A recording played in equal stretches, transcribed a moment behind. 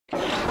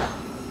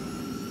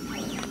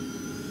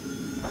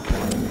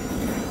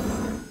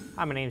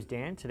Hi, my name is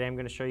Dan. Today I'm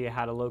going to show you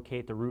how to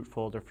locate the root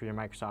folder for your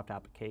Microsoft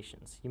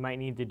applications. You might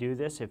need to do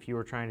this if you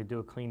were trying to do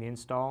a clean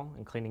install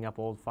and cleaning up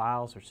old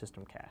files or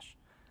system cache.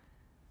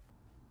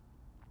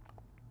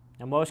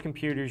 Now, most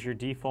computers, your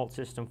default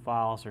system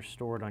files are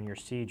stored on your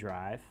C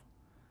drive,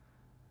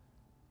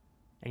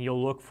 and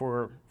you'll look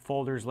for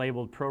folders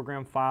labeled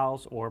Program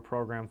Files or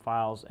Program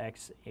Files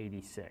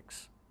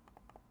x86.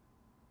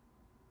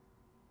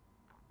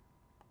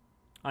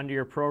 Under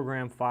your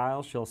Program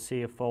Files, you'll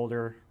see a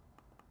folder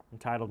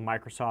entitled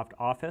Microsoft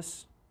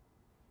Office,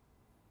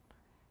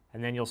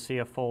 and then you'll see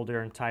a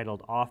folder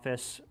entitled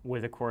Office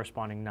with a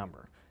corresponding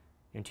number.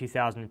 In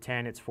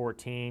 2010 it's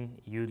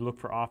 14, you'd look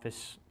for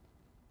Office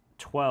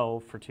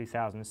 12 for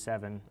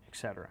 2007,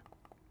 etc.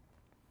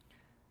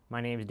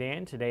 My name is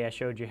Dan. Today I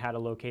showed you how to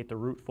locate the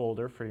root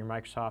folder for your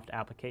Microsoft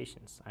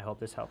applications. I hope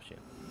this helps you.